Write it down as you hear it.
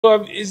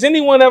So has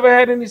anyone ever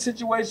had any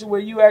situation where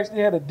you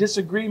actually had a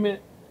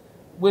disagreement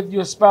with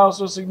your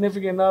spouse or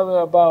significant other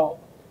about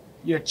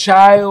your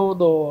child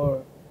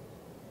or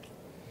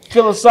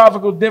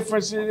philosophical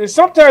differences? And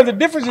sometimes the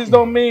differences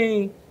don't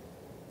mean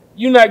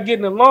you're not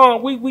getting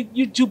along.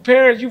 You two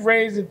parents, you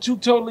raised in two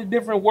totally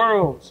different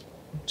worlds,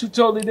 two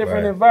totally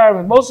different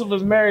environments. Most of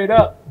us married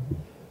up.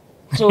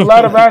 So a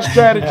lot of our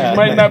strategies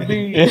might not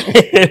be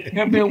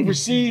have been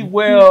received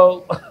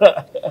well.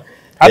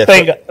 I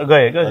think. Go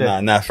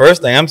ahead. Now,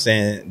 first thing I'm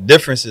saying,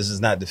 differences is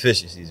not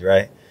deficiencies,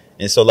 right?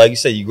 And so, like you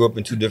said, you grew up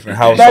in two different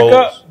households.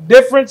 Back up.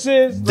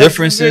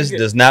 Differences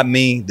does not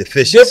mean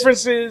deficiencies.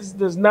 Differences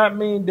does not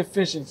mean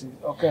deficiencies.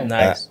 Okay.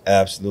 Nice.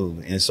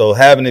 Absolutely. And so,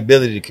 having the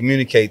ability to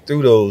communicate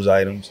through those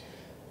items,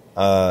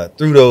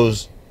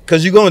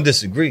 because you're going to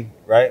disagree,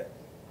 right?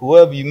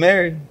 Whoever you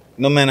marry,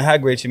 no matter how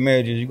great your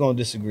marriage is, you're going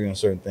to disagree on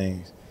certain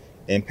things.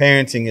 And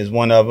parenting is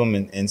one of them.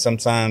 And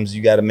sometimes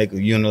you got to make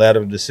a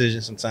unilateral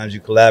decision. Sometimes you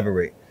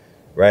collaborate,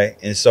 right?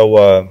 And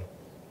so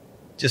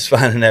just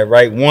finding that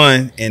right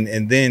one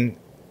and then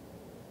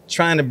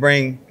trying to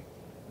bring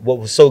what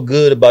was so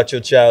good about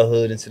your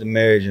childhood into the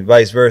marriage and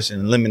vice versa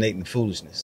and eliminating the foolishness.